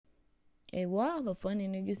And why all the funny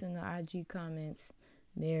niggas in the IG comments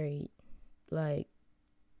married? Like,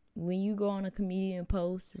 when you go on a comedian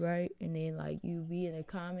post, right, and then like you be in the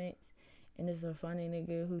comments and it's a funny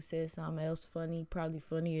nigga who says something else funny, probably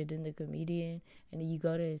funnier than the comedian, and then you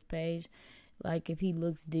go to his page, like if he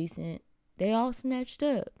looks decent, they all snatched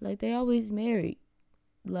up. Like they always married.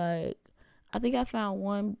 Like I think I found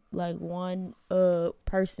one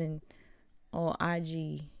person on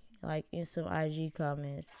IG, like in some IG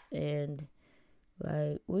comments, and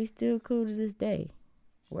like we still cool to this day.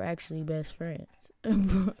 We're actually best friends.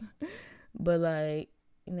 But like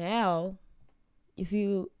now, if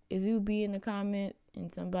you be in the comments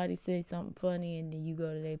and somebody says something funny and then you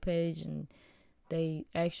go to their page and they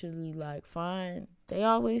actually like fine, they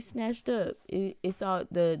always snatched up. It's all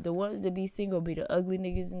the ones that be single be the ugly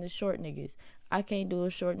niggas and the short niggas. I can't do a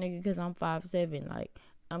short nigga because I'm 5'7". Like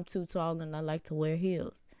I'm too tall and I like to wear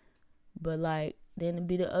heels. But like then it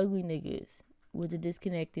be the ugly niggas with the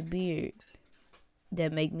disconnected beard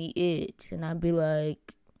that make me itch, and I'd be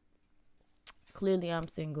like, clearly I'm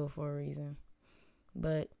single for a reason,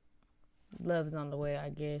 but love's on the way, I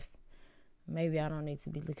guess. Maybe I don't need to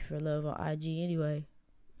be looking for love on IG anyway.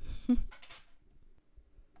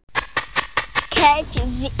 Catch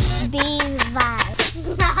B's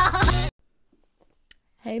vibe.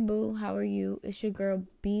 Hey boo, how are you? It's your girl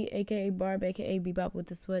B, aka Barb, aka Bebop with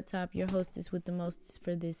the sweat top, your hostess with the mostest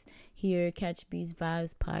for this here Catch B's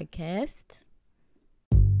Vibes podcast.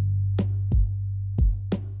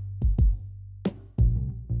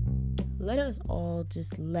 Let us all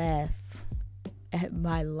just laugh at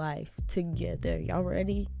my life together. Y'all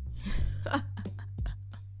ready?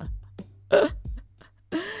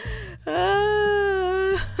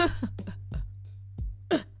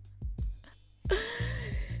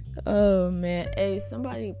 Oh man. Hey,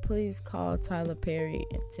 somebody please call Tyler Perry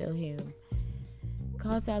and tell him.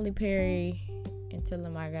 Call Tyler Perry and tell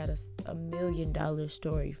him I got a $1 million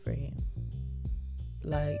story for him.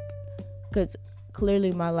 Like, cause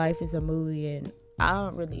clearly my life is a movie and I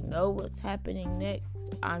don't really know what's happening next.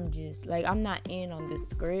 I'm just like, I'm not in on the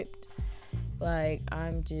script. Like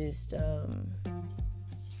I'm just the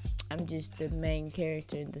main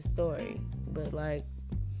character in the story. But like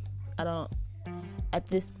at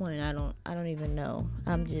this point I don't even know.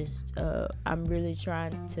 I'm just I'm really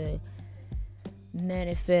trying to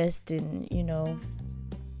manifest and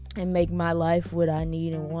and make my life what I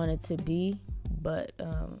need and want it to be. But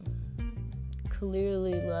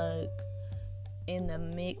clearly, like, in the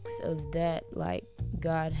mix of that, like,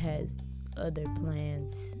 God has other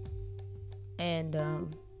plans. And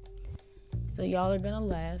so y'all are gonna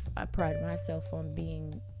laugh. I pride myself on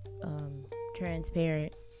being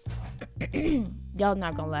transparent. Y'all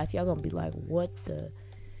not gonna laugh. Y'all gonna be like, what the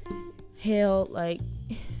hell? Like,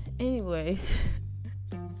 anyways.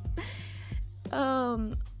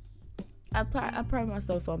 I pride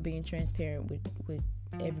myself on being transparent with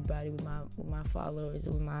everybody, with my followers,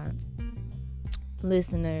 with my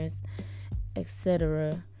listeners,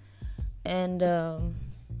 etc. And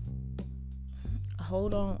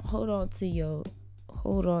hold on to your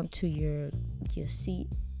seat,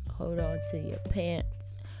 hold on to your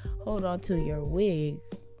pants, hold on to your wig,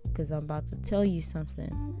 because I'm about to tell you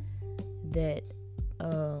something that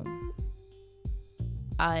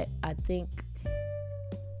I think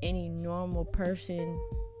any normal person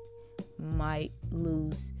might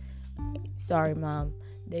lose. Sorry, Mom.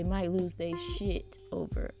 They might lose their shit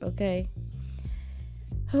over, okay?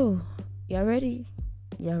 Oh, y'all ready?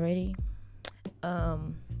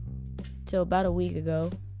 Till about a week ago,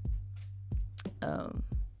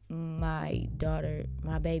 my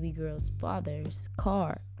baby girl's father's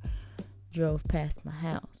car drove past my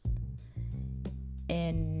house.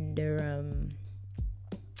 And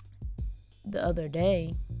the other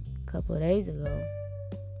day, a couple of days ago,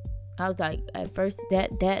 I was like, at first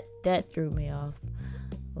that threw me off.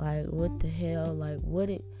 Like, what the hell? Like, what?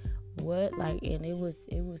 Like, and it was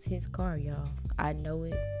his car, y'all. I know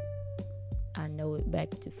it back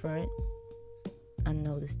to front. I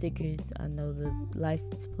know the stickers. I know the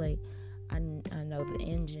license plate. I know the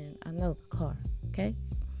engine. I know the car. Okay.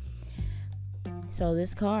 So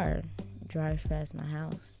this car drives past my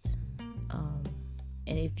house.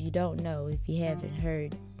 And if you don't know, if you haven't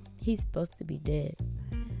heard, he's supposed to be dead.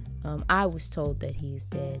 I was told that he's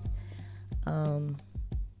dead.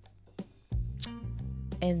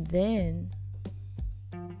 And then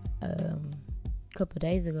a couple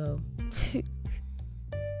days ago,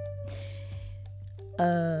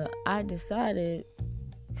 I decided,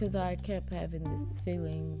 because I kept having this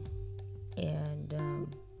feeling, and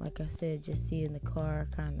like I said, just seeing the car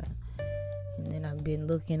kind of, and then I've been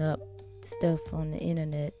looking up stuff on the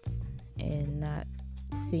internet, and not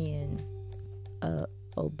seeing a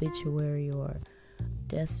obituary or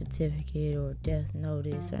death certificate or death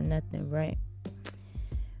notice or nothing, right?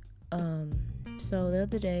 So the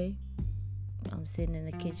other day, I'm sitting in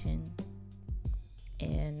the kitchen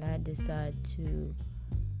and I decide to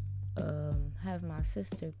have my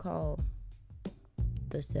sister call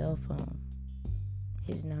the cell phone,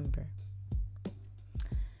 his number.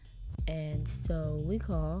 And so we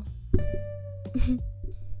call,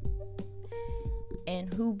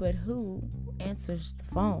 and who but who answers the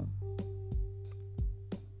phone?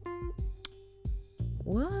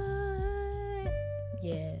 What?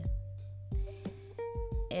 Yeah.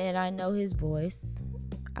 And I know his voice,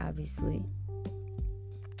 obviously.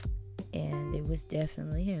 And it was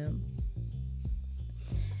definitely him.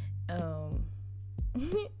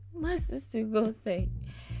 My sister gonna say,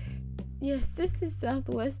 yes, this is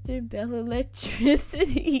Southwestern Bell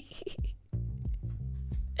Electricity.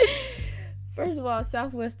 First of all,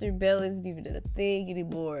 Southwestern Bell isn't even a thing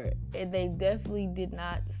anymore. And they definitely did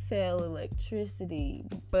not sell electricity.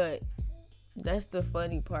 But that's the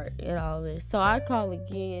funny part in all this. So I call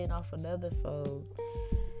again off another phone.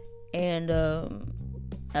 And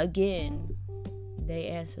again, they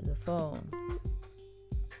answer the phone.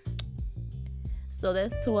 So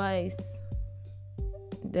that's twice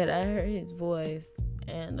that I heard his voice.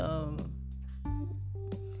 And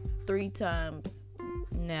 3 times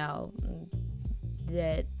now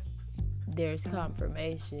that there's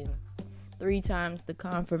confirmation. 3 times the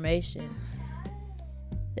confirmation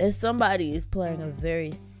that somebody is playing a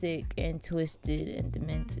very sick and twisted and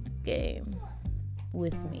demented game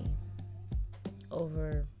with me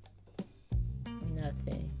over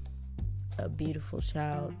nothing. A beautiful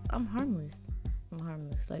child. I'm harmless.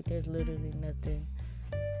 Like, there's literally nothing.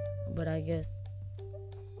 But I guess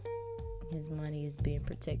his money is being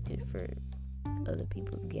protected for other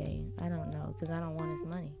people's gain. I don't know, because I don't want his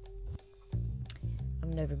money.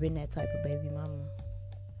 I've never been that type of baby mama.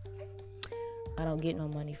 I don't get no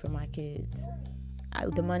money for my kids.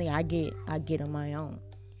 The money I get on my own.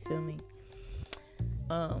 You feel me?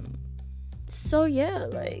 So yeah,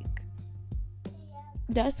 like,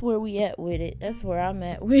 that's where we at with it. That's where I'm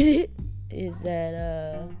at with it. Is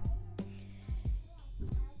that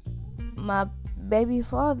my baby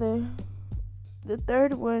father, the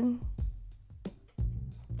third one,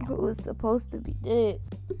 who was supposed to be dead,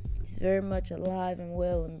 he's very much alive and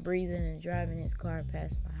well and breathing and driving his car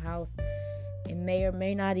past my house and may or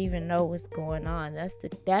may not even know what's going on. That's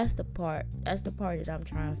the part that I'm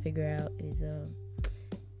trying to figure out, is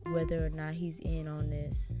whether or not he's in on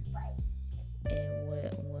this and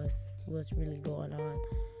what's really going on.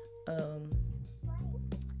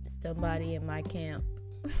 Somebody in my camp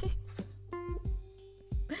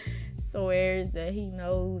swears that he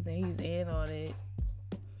knows and he's in on it.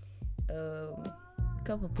 A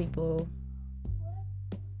couple people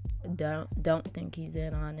don't think he's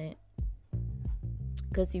in on it,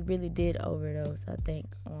 because he really did overdose, I think,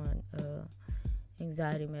 on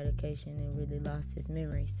anxiety medication and really lost his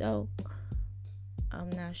memory. So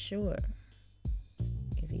I'm not sure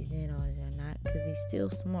if he's in on it or not, because he's still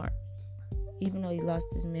smart. Even though he lost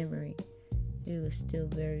his memory, he was still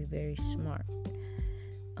very, very smart.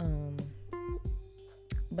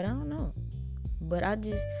 But I don't know. But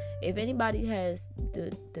if anybody has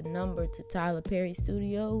the number to Tyler Perry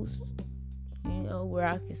Studios, where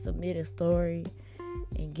I can submit a story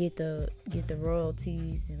and get the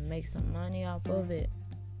royalties and make some money off of it,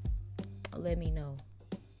 let me know.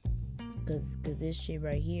 Cause this shit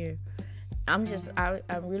right here, I'm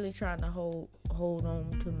really trying to hold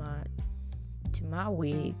on to my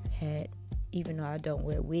wig hat, even though I don't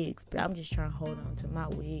wear wigs, but I'm just trying to hold on to my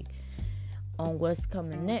wig on what's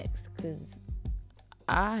coming next, because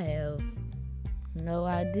I have no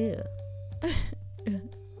idea.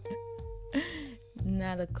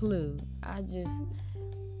 Not a clue. I just,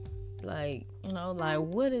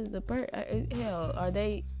 what is the hell, are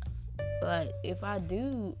they, if I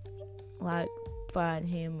do, find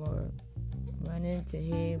him or run into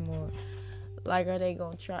him, or, are they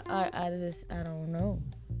gonna try, I don't know.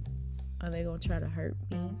 Are they gonna try to hurt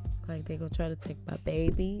me? They gonna try to take my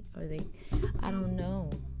baby? I don't know.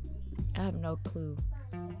 I have no clue.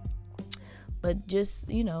 But just,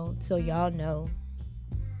 so y'all know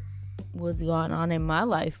what's going on in my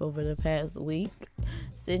life over the past week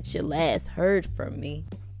since you last heard from me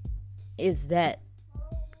is that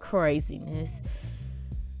craziness.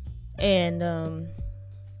 And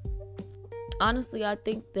honestly, I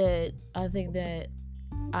think that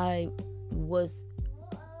I was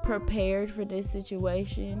prepared for this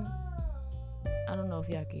situation. I don't know if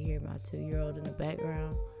y'all can hear my 2-year-old in the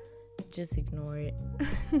background. just ignore it.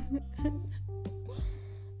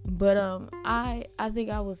 But I think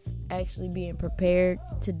I was actually being prepared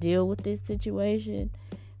to deal with this situation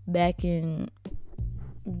back in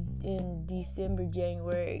December,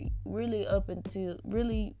 January, really up until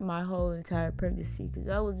really my whole entire pregnancy, because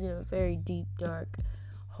I was in a very deep, dark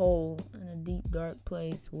hole, in a deep, dark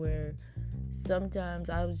place where sometimes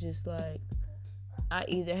I was just like, I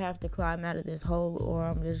either have to climb out of this hole or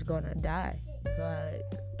I'm just gonna die. Like,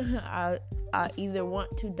 I either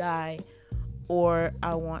want to die or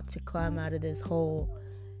I want to climb out of this hole.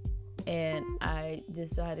 And I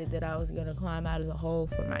decided that I was gonna climb out of the hole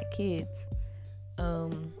for my kids.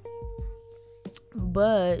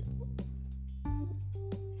 But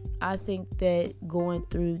I think that going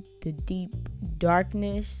through the deep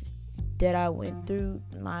darkness that I went through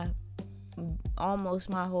almost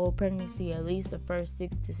my whole pregnancy, at least the first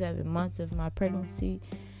 6 to 7 months of my pregnancy,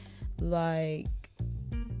 like,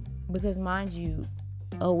 because mind you,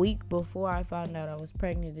 a week before I found out I was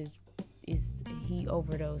pregnant is he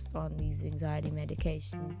overdosed on these anxiety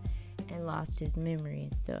medications and lost his memory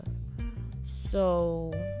and stuff.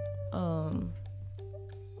 So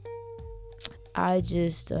I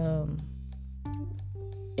just and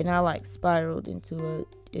I like spiraled into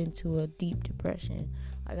a deep depression.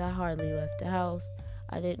 Like, I hardly left the house.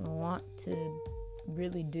 I didn't want to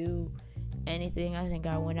really do anything. I think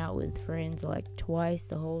I went out with friends like twice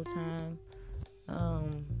the whole time.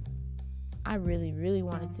 I really, really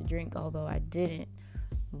wanted to drink, although I didn't.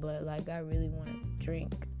 But like, I really wanted to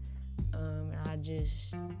drink. And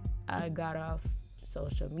I got off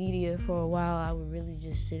social media for a while. I would really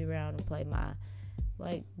just sit around and play my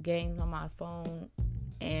games on my phone,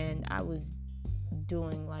 and I was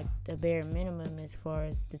doing like the bare minimum as far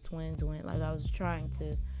as the twins went. Like, I was trying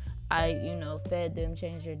to, fed them,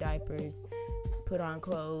 changed their diapers, put on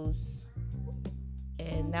clothes,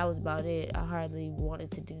 and that was about it. I hardly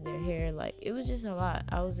wanted to do their hair. Like, it was just a lot.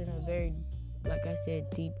 I was in a very, like I said,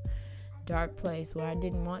 deep, dark place where I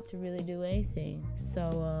didn't want to really do anything.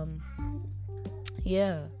 So,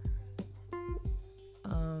 yeah.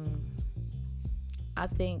 I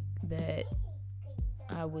think that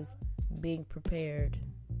I was being prepared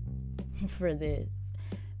for this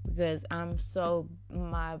because I'm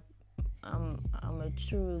a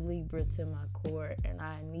true Libra to my core, and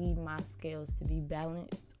I need my scales to be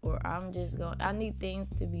balanced, or I need things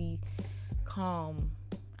to be calm.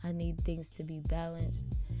 I need things to be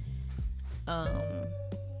balanced. And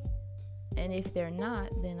if they're not,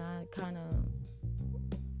 then I kind of,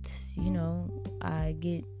 I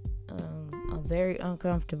get I'm very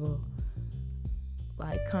uncomfortable.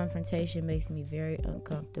 Like, confrontation makes me very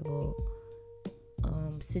uncomfortable.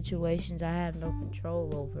 Situations I have no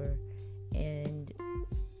control over and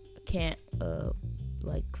can't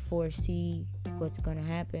foresee what's gonna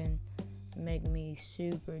happen make me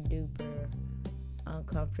super duper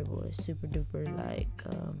uncomfortable. Or super duper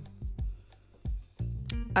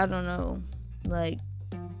I don't know, like,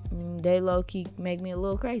 they low key make me a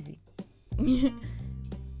little crazy.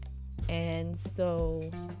 And so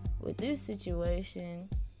with this situation,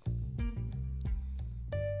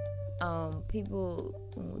 people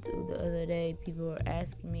the other day, people were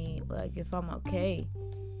asking me like if I'm okay,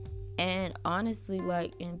 and honestly,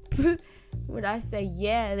 like, when I say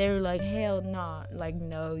yeah, they were like, hell nah, like,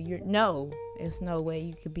 no, there's no way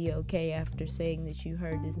you could be okay after saying that you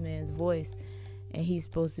heard this man's voice and he's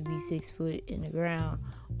supposed to be 6 foot in the ground.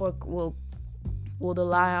 Or well, the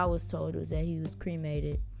lie I was told was that he was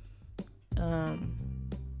cremated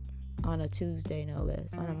on a Tuesday, no less,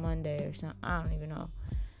 on a Monday or something. I don't even know.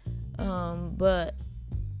 But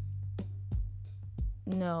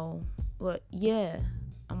no, but yeah,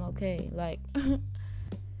 I'm okay. Like,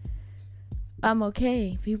 I'm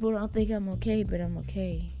okay. People don't think I'm okay, but I'm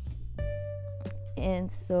okay.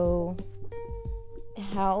 And so,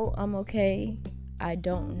 how I'm okay, I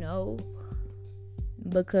don't know,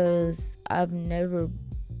 because I've never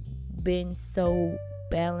been so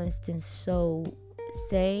balanced and so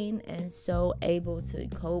sane and so able to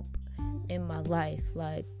cope in my life.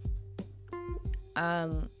 Like,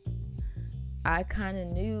 I kind of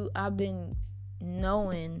knew, I've been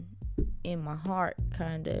knowing in my heart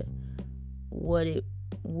kind of what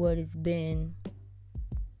it's been,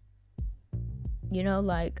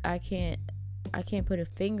 like, I can't put a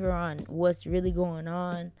finger on what's really going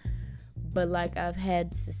on, but like, I've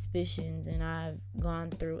had suspicions and I've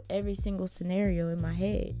gone through every single scenario in my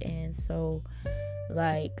head, and so,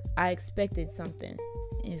 like, I expected something,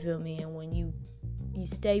 you feel me? And when you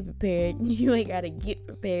stay prepared, you ain't gotta get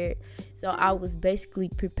prepared. So I was basically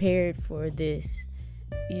prepared for this,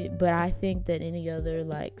 but I think that any other,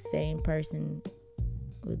 like, sane person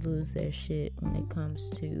would lose their shit when it comes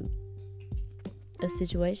to a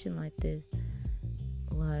situation like this.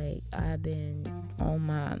 Like, I've been on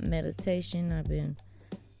my meditation. I've been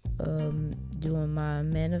doing my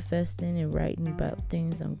manifesting and writing about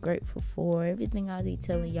things I'm grateful for. Everything I be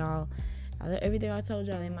telling y'all, everything I told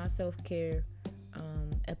y'all in my self-care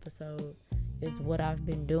episode is what I've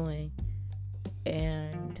been doing.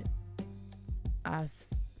 And I'm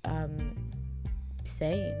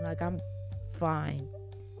saying, like, I'm fine,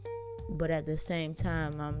 but at the same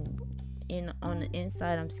time, on the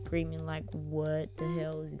inside, I'm screaming like, what the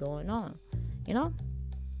hell is going on? You know?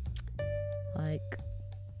 Like,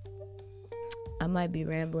 I might be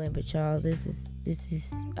rambling, but y'all, this is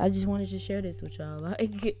I just wanted to share this with y'all.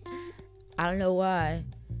 Like, I don't know why.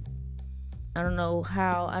 I don't know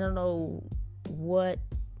how. I don't know what.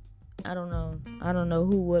 I don't know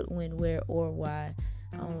who, what, when, where, or why.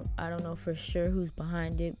 I don't know for sure who's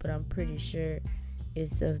behind it, but I'm pretty sure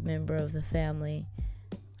it's a member of the family.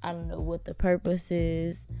 I don't know what the purpose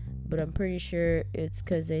is, but I'm pretty sure it's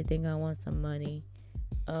because they think I want some money.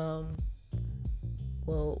 Well,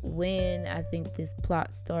 when I think this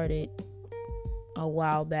plot started a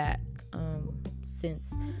while back,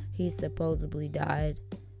 since he supposedly died.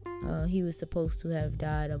 He was supposed to have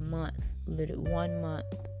died 1 month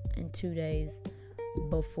and 2 days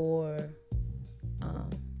before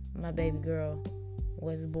my baby girl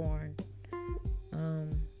was born.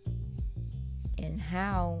 And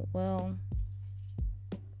how, well,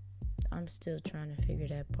 I'm still trying to figure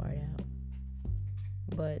that part out.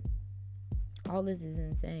 But all this is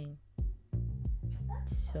insane.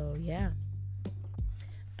 So yeah,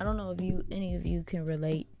 I don't know if any of you can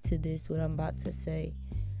relate to this, what I'm about to say.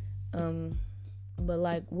 But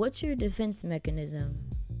like, what's your defense mechanism?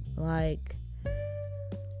 Like,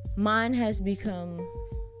 mine has become,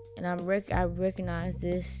 and I recognized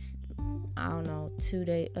this, I don't know,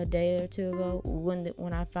 a day or two ago,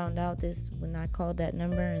 when I found out this, when I called that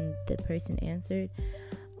number and the person answered.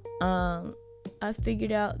 I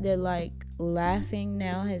figured out that, like, laughing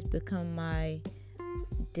now has become my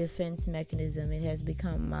defense mechanism. It has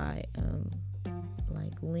become my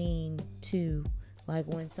like, lean to, like,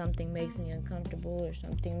 when something makes me uncomfortable or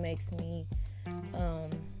something makes me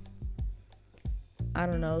I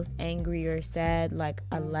don't know, angry or sad, like,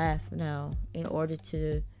 I laugh now in order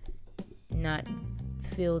to not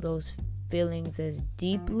feel those feelings as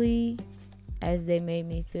deeply as they made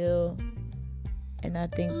me feel. And I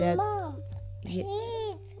think that's Mom, yeah.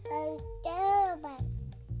 please, I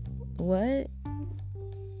What?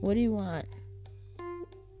 What do you want?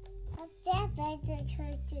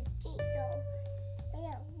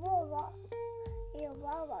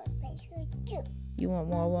 You want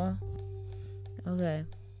Wawa? Okay.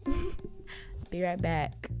 Be right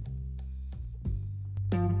back.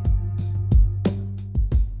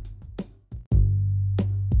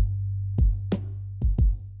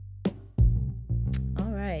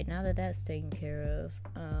 Alright, now that that's taken care of.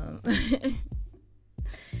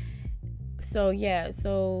 So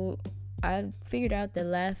I figured out that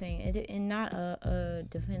laughing, and not a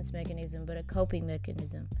defense mechanism, but a coping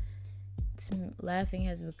mechanism. Laughing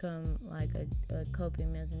has become like a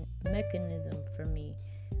coping mechanism for me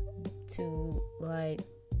to, like,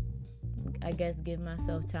 I guess, give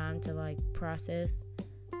myself time to, like, process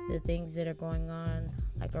the things that are going on,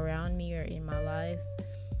 like, around me or in my life.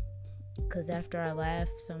 Because after I laugh,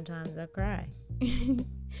 sometimes I cry.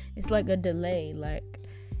 It's like a delay, like,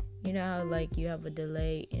 you know how, like, you have a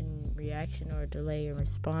delay in reaction or a delay in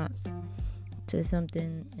response to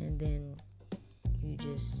something, and then you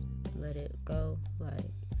just let it go,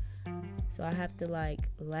 like, so I have to, like,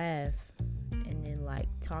 laugh and then, like,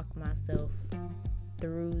 talk myself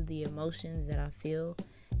through the emotions that I feel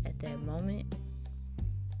at that moment,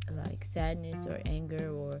 like sadness or anger,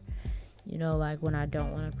 or, you know, like, when I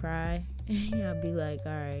don't want to cry, I'll be like,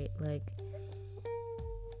 all right, like,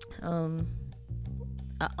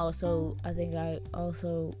 I also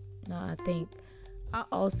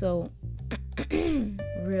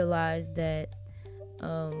realized that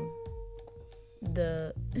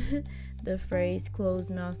the phrase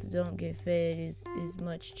 "closed mouths don't get fed" is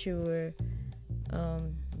much truer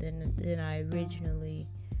than I originally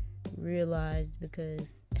realized,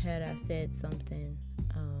 because had I said something,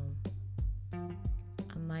 I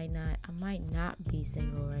might not be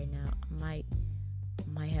single right now. I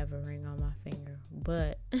might have a ring on my finger,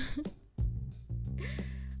 but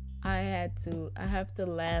I have to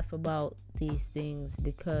laugh about these things,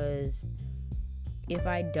 because if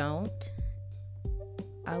I don't,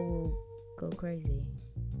 I will go crazy.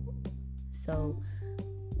 So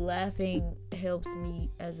laughing helps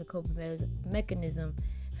me as a coping mechanism,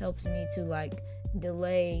 helps me to, like,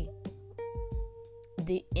 delay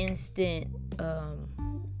the instant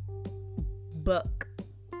buck,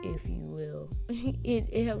 if you will.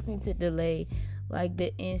 It helps me to delay like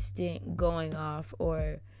the instant going off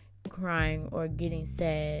or crying or getting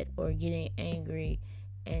sad or getting angry,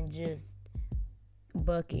 and just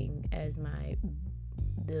bucking, as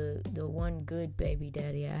the one good baby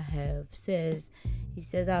daddy I have says. He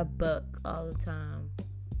says I buck all the time,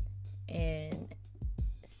 and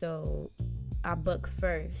so I buck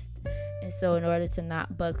first. And so in order to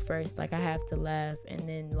not buck first, like, I have to laugh and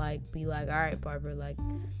then like be like, all right, Barbara, like,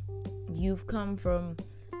 you've come from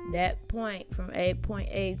that point, from point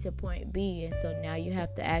A to point B, and so now you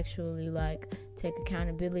have to actually like take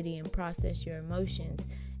accountability and process your emotions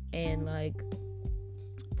and like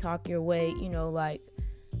talk your way, like,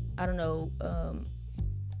 I don't know,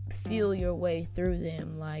 feel your way through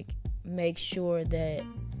them. Like, make sure that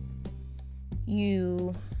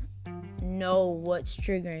you know what's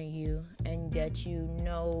triggering you and that you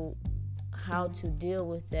know how to deal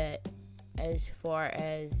with that, as far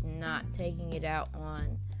as not taking it out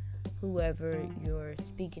on whoever you're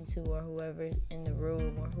speaking to or whoever's in the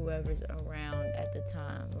room or whoever's around at the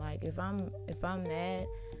time. Like, if I'm mad,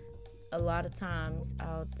 a lot of times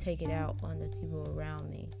I'll take it out on the people around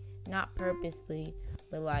me. Not purposely,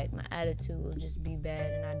 but like my attitude will just be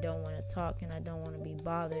bad and I don't want to talk and I don't want to be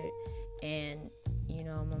bothered. And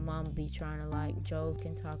my mom be trying to like Jove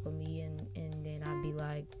can talk with me, and then I'll be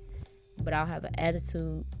like, but I'll have an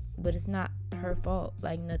attitude, but it's not her fault,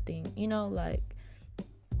 like nothing, like.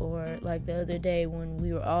 Or like the other day when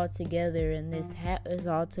we were all together and this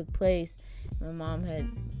all took place, my mom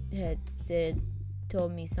had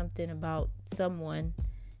told me something about someone,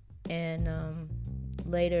 and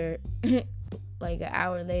later, like an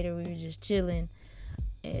hour later, we were just chilling,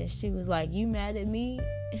 and she was like, "You mad at me?"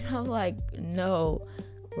 And I'm like, "No,"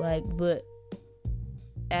 like, but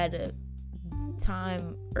at a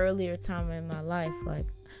earlier time in my life, like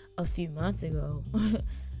a few months ago.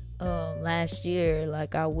 Last year,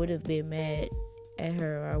 like, I would have been mad at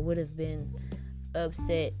her, or I would have been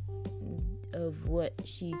upset of what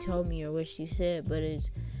she told me or what she said,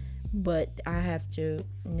 but I have to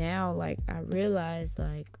now, like, I realize,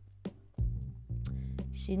 like,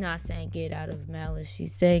 she's not saying it out of malice,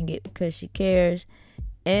 she's saying it because she cares,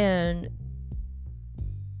 and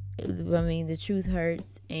I mean, the truth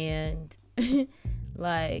hurts, and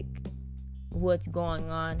like, what's going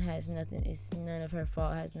on it's none of her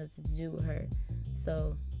fault, has nothing to do with her.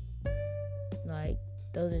 So like,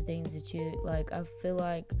 those are things that you, like, I feel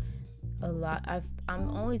like a lot, I'm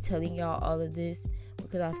only telling y'all all of this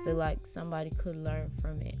because I feel like somebody could learn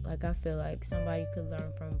from it. Like, I feel like somebody could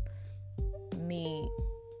learn from me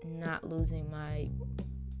not losing my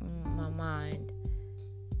mind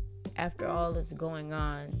after all that's going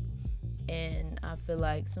on. And I feel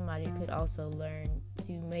like somebody could also learn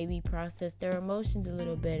to maybe process their emotions a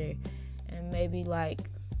little better. And maybe, like,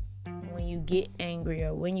 when you get angry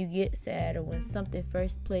or when you get sad or when something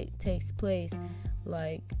first takes place,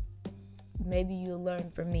 like, maybe you'll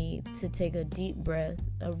learn from me to take a deep breath,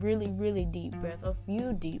 a really, really deep breath, a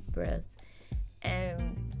few deep breaths,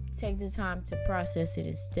 and take the time to process it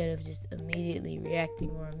instead of just immediately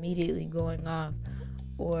reacting or immediately going off,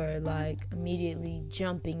 or like immediately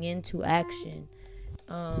jumping into action,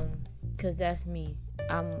 because that's me.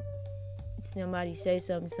 Somebody say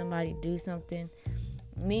something, somebody do something,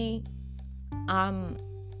 me, I'm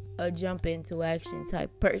a jump into action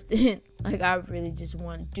type person. Like, I really just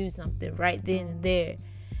want to do something right then and there,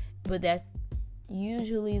 but that's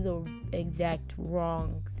usually the exact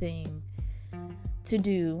wrong thing to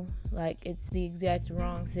do. Like, it's the exact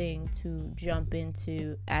wrong thing to jump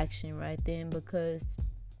into action right then, because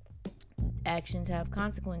actions have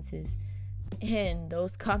consequences, and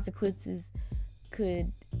those consequences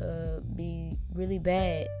could be really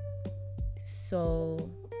bad. So,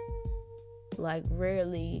 like,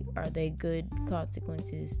 rarely are they good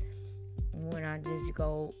consequences when I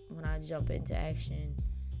jump into action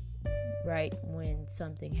right when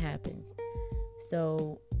something happens.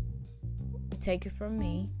 So, take it from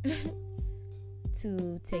me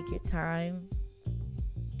to take your time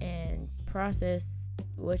and process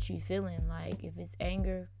what you feeling. Like, if it's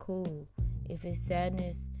anger, cool. If it's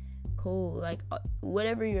sadness, cool. Like,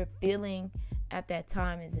 whatever you're feeling at that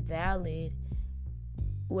time is valid.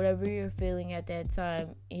 Whatever you're feeling at that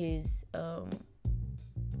time is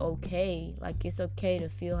okay. Like, it's okay to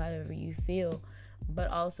feel however you feel, but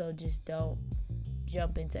also just don't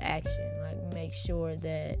jump into action. Like, make sure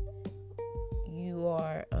that you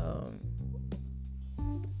are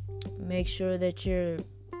make sure that you're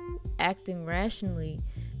acting rationally.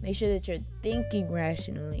 Make sure that you're thinking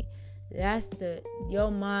rationally,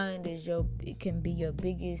 your mind is it can be your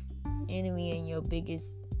biggest enemy and your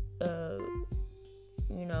biggest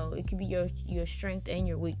it can be your strength and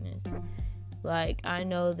your weakness. Like, I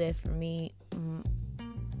know that for me,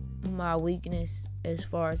 my weakness as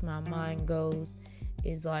far as my mind goes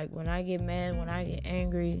is like when I get mad, when I get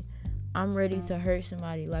angry, I'm ready to hurt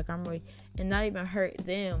somebody. Like, I'm ready, and not even hurt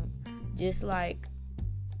them, just like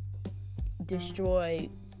destroy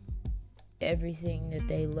everything that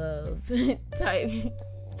they love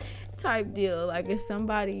type deal. Like, if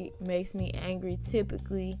somebody makes me angry,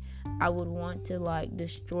 typically I would want to like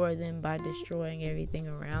destroy them by destroying everything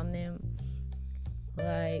around them.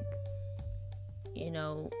 Like,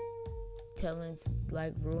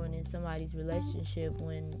 ruining somebody's relationship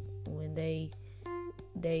when they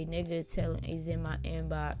nigga telling is in my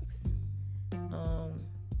inbox.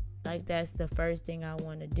 Like, that's the first thing I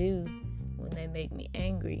want to do when they make me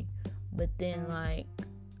angry. But then, like,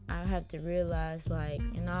 I have to realize, like,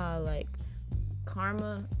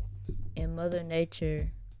 karma and Mother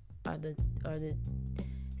Nature are the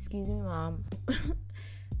excuse me, Mom.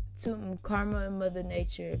 Karma and Mother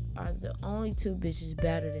Nature are the only two bitches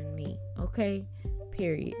better than me. Okay?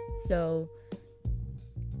 Period. So,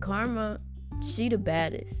 Karma, she the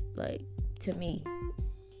baddest, like, to me.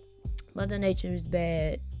 Mother Nature is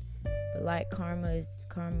bad, but like karma is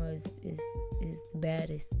the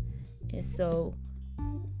baddest. And so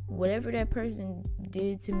whatever that person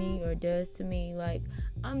did to me or does to me, like,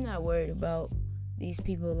 I'm not worried about these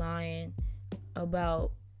people lying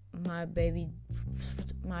about my baby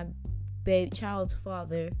child's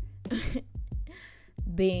father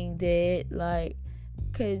being dead, like,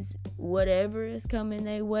 cause whatever is coming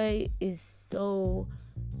their way is so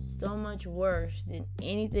much worse than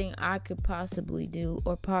anything I could possibly do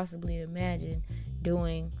or possibly imagine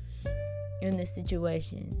doing in this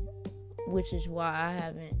situation, which is why I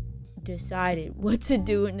haven't decided what to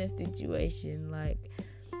do in this situation. Like,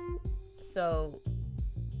 so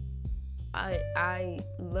I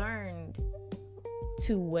learned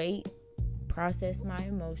to wait, process my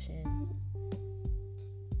emotions,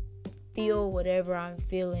 feel whatever I'm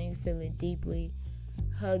feeling, feel it deeply,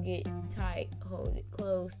 hug it tight, hold it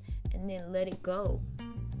close, and then let it go.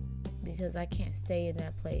 Because I can't stay in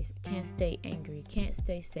that place. Can't stay angry. Can't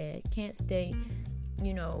stay sad. Can't stay,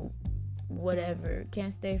 whatever.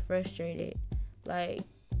 Can't stay frustrated. Like,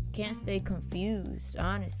 can't stay confused,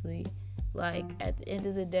 honestly. Like, at the end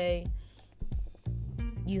of the day,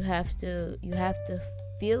 you have to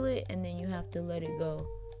feel it, and then you have to let it go.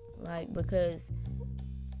 Like, because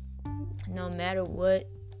no matter what,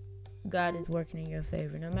 God is working in your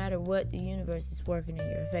favor. No matter what, the universe is working in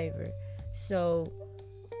your favor. So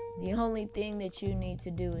the only thing that you need to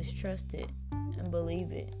do is trust it and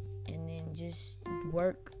believe it, and then just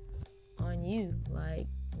work on you. Like,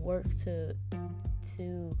 work to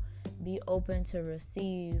be open to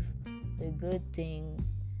receive the good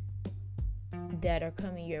things that are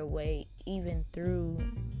coming your way, even through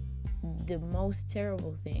the most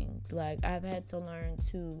terrible things. Like, I've had to learn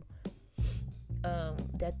to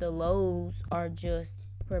that the lows are just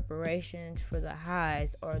preparations for the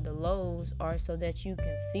highs, or the lows are so that you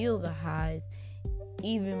can feel the highs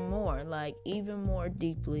even more, like even more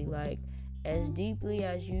deeply. Like, as deeply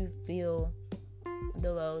as you feel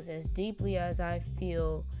the lows, as deeply as I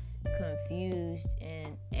feel confused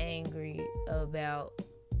and angry about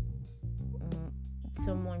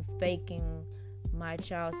someone faking my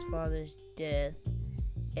child's father's death,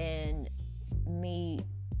 and me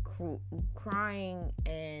crying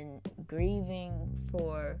and grieving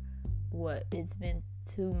for what, it's been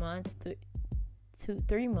 2 months,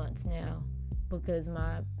 3 months now, because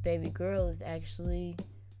my baby girl is actually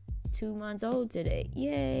 2 months old today.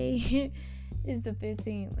 Yay! It's the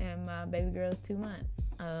 15th and my baby girl is 2 months.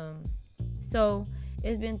 So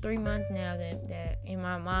it's been 3 months now that in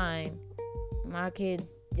my mind, my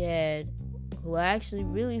kid's dad, who I actually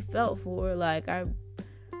really felt for, like, I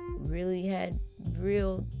really had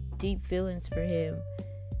real deep feelings for him,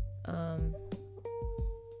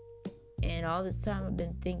 and all this time I've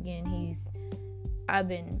been thinking I've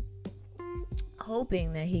been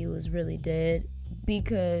hoping that he was really dead,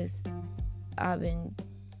 because I've been,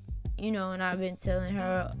 and I've been telling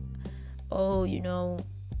her, oh,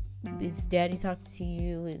 is daddy talking to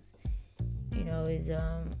you,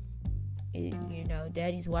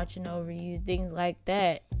 daddy's watching over you, things like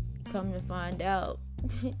that. Come to find out,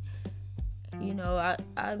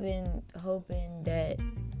 I've been hoping that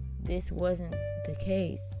this wasn't the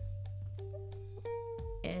case.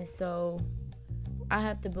 And so I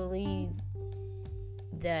have to believe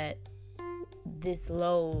that this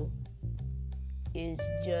low is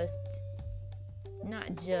just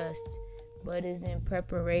not just, but is in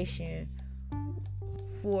preparation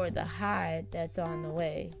for the high that's on the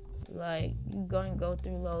way. Like, you're gonna go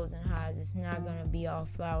through lows and highs. It's not gonna be all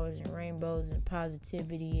flowers and rainbows and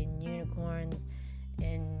positivity and unicorns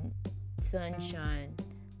and sunshine.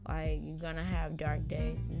 Like, you're gonna have dark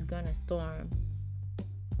days. It's gonna storm.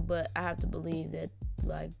 But I have to believe that,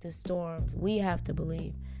 like, the storms, we have to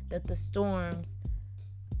believe that the storms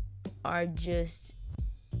are just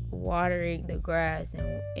watering the grass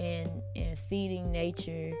and feeding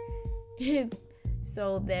nature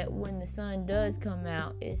so that when the sun does come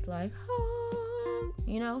out, it's like, oh,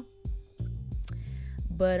 you know.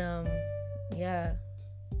 But yeah,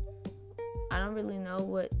 I don't really know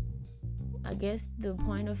what, I guess the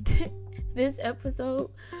point of this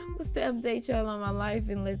episode was to update y'all on my life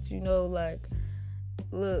and let you know, like,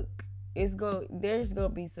 look, there's gonna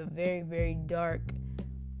be some very, very dark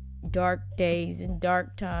days and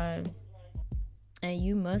dark times, and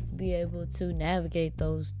you must be able to navigate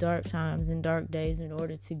those dark times and dark days in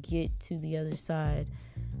order to get to the other side.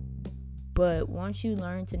 But once you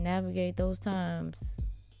learn to navigate those times,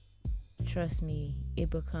 trust me, it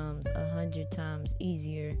becomes 100 times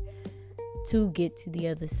easier to get to the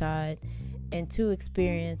other side and to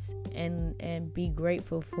experience and be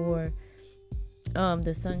grateful for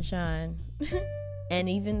the sunshine and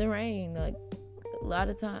even the rain. Like, a lot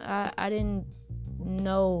of time I didn't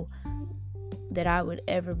know that I would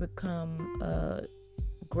ever become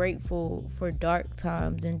grateful for dark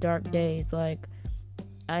times and dark days. Like,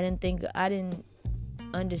 I didn't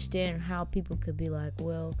understand how people could be like,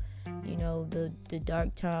 well, you know, the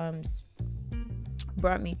dark times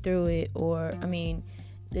brought me through it, or I mean,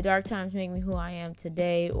 the dark times make me who I am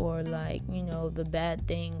today, or like, you know, the bad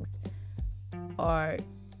things are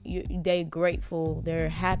they grateful, they're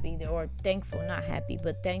happy, or thankful, not happy,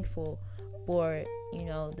 but thankful for, you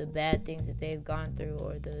know, the bad things that they've gone through,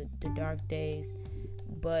 or the dark days.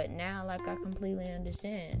 But now, like, I completely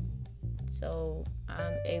understand, so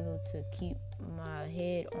I'm able to keep my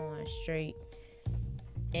head on straight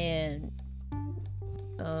and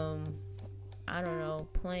I don't know,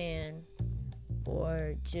 plan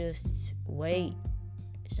or just wait.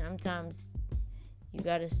 Sometimes you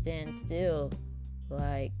gotta stand still,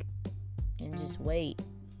 like, and just wait.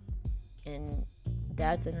 And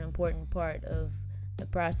that's an important part of the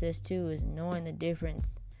process too, is knowing the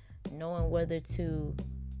difference, knowing whether to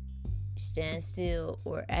stand still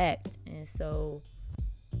or act. And so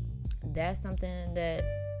that's something that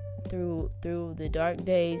through the dark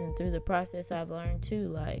days and through the process I've learned too.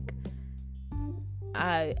 Like,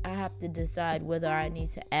 I have to decide whether I need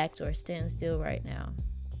to act or stand still right now.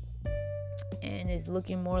 And it's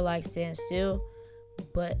looking more like stand still,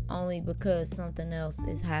 but only because something else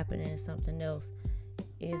is happening, something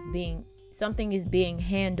is being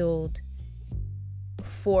handled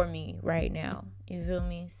for me right now. You feel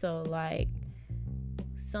me? So, like,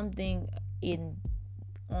 something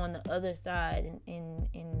on the other side in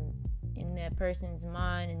that person's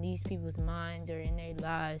mind, in these people's minds, or in their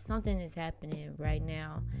lives, something is happening right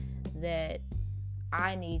now that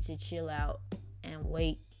I need to chill out and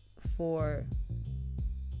wait for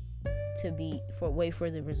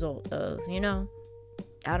the result of, you know.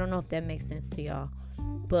 I don't know if that makes sense to y'all,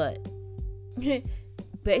 but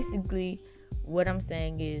basically what I'm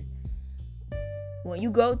saying is, when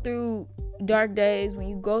you go through dark days, when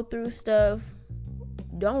you go through stuff,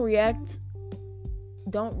 don't react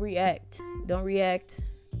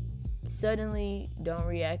suddenly, don't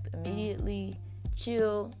react immediately.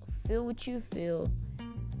 Chill, feel what you feel,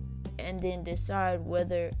 and then decide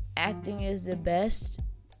whether acting is the best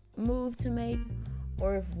move to make,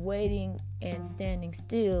 or if waiting and standing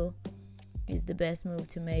still is the best move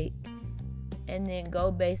to make. And then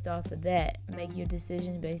go based off of that. Make your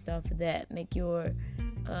decisions based off of that. Make your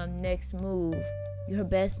next move, your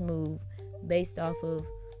best move, based off of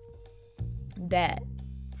that,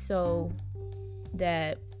 so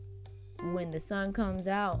that when the sun comes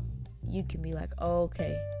out, you can be like, oh,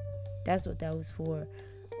 okay, that's what that was for.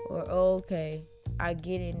 Or, oh, okay, I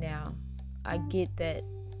get it now. I get that,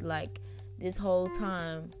 like, this whole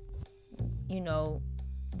time, you know,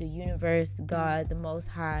 the universe, God, the Most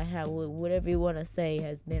High, whatever you want to say,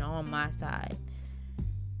 has been on my side.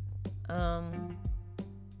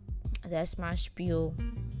 That's my spiel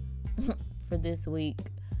for this week.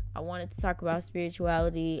 I wanted to talk about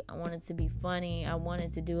spirituality. I wanted to be funny. I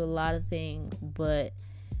wanted to do a lot of things, but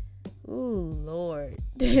ooh, Lord.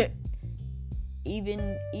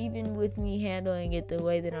 even with me handling it the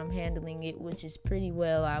way that I'm handling it, which is pretty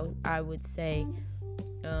well, I would say,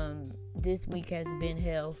 this week has been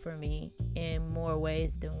hell for me in more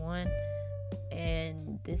ways than one.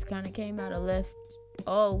 And this kind of came out of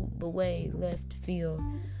all the way left field.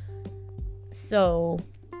 So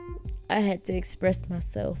I had to express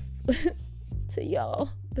myself to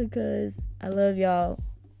y'all because I love y'all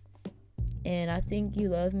and I think you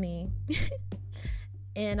love me.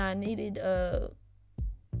 And I needed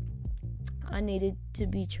to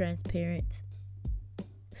be transparent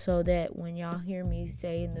so that when y'all hear me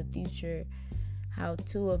say in the future how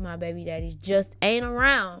 2 of my baby daddies just ain't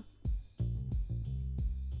around,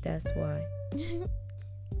 that's why.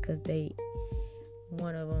 Because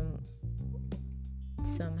one of them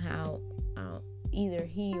somehow, either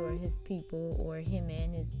he or his people or him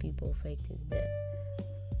and his people faked his death.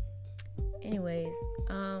 Anyways,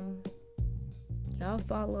 y'all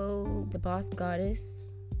follow the Boss Goddess.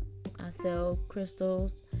 I sell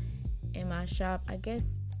crystals in my shop. I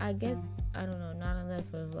guess I don't know, not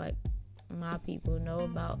enough of like my people know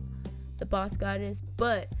about the Boss Goddess,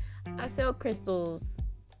 but I sell crystals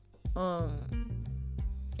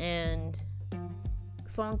and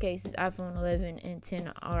phone cases, iPhone 11 and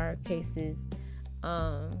 10R cases,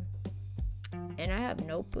 and I have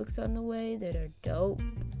notebooks on the way that are dope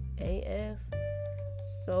AF.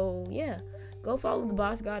 So yeah, go follow the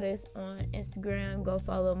Boss Goddess on Instagram. Go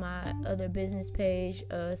follow my other business page,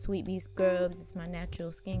 Sweet Bee Scrubs. It's my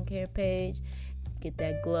natural skincare page. Get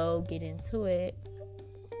that glow, get into it.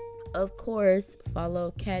 Of course,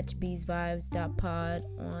 follow catchbeesvibes.pod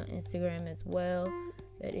on Instagram as well.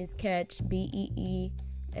 That is catch BEES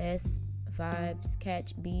vibes,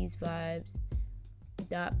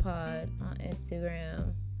 catchbeesvibes.pod on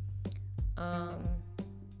Instagram.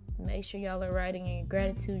 Make sure y'all are writing in your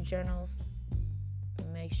gratitude journals.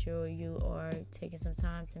 Make sure you are taking some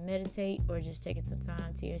time to meditate or just taking some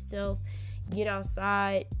time to yourself. Get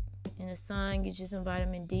outside in the sun, get you some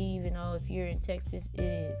vitamin D. Even though if you're in Texas, it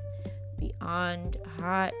is beyond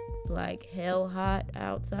hot, like hell hot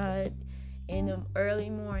outside in the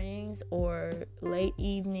early mornings or late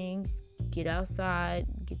evenings. Get outside,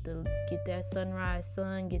 get that sunrise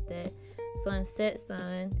sun, get that sunset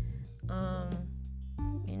sun.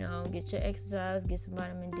 Get your exercise, get some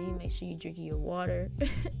vitamin D, make sure you drink your water.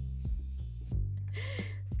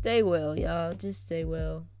 Stay well, y'all. Just stay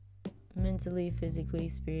well. Mentally, physically,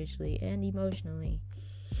 spiritually, and emotionally.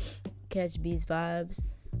 Catch Bees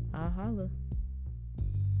Vibes. I'll holla.